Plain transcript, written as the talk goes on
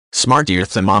Smart Ear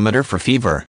Thermometer for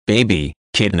Fever, Baby,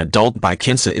 Kid and Adult by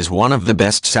Kinsa is one of the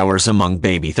best sellers among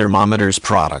baby thermometers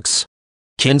products.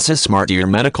 Kinsa Smart Ear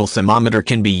Medical Thermometer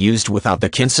can be used without the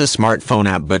Kinsa smartphone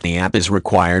app, but the app is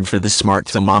required for the smart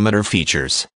thermometer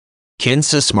features.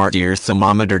 Kinsa Smart Ear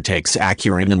Thermometer takes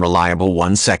accurate and reliable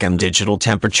 1-second digital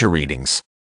temperature readings.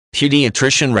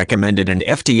 Pediatrician recommended and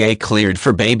FDA cleared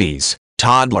for babies,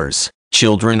 toddlers,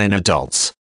 children and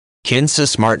adults. Kinsa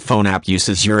smartphone app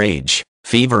uses your age,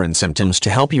 fever and symptoms to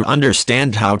help you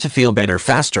understand how to feel better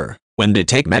faster, when to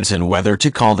take medicine, whether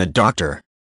to call the doctor.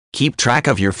 Keep track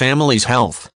of your family's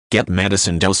health, get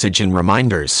medicine dosage and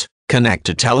reminders, connect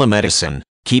to telemedicine,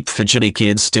 keep fidgety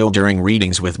kids still during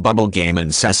readings with Bubble Game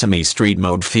and Sesame Street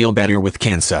mode. Feel better with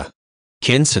Kinsa.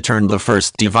 Kinsa turned the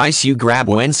first device you grab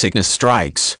when sickness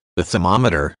strikes, the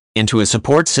thermometer, into a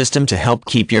support system to help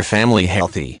keep your family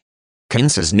healthy.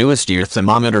 Kinsa's newest ear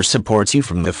thermometer supports you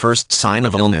from the first sign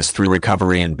of illness through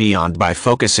recovery and beyond by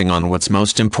focusing on what's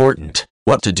most important,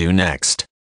 what to do next.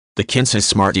 The Kinsa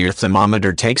Smart Ear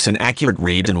Thermometer takes an accurate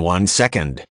read in 1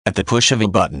 second, at the push of a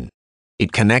button.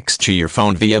 It connects to your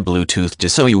phone via Bluetooth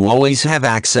so you always have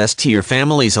access to your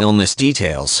family's illness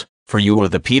details, for you or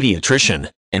the pediatrician,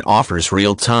 and offers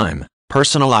real-time,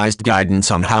 personalized guidance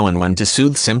on how and when to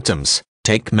soothe symptoms,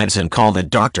 take medicine, call the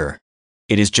doctor.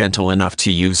 It is gentle enough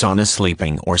to use on a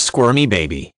sleeping or squirmy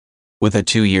baby. With a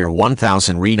 2-year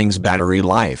 1000 readings battery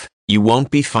life, you won't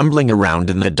be fumbling around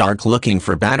in the dark looking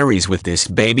for batteries with this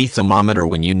baby thermometer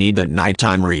when you need that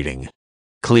nighttime reading.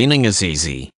 Cleaning is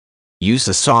easy. Use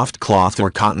a soft cloth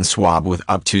or cotton swab with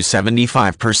up to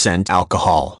 75%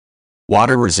 alcohol.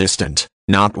 Water resistant,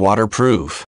 not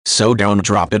waterproof, so don't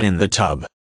drop it in the tub.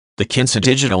 The Kinsa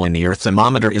digital in-ear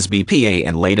thermometer is BPA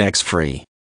and latex free.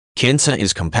 Kinsa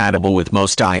is compatible with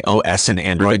most iOS and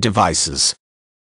Android devices.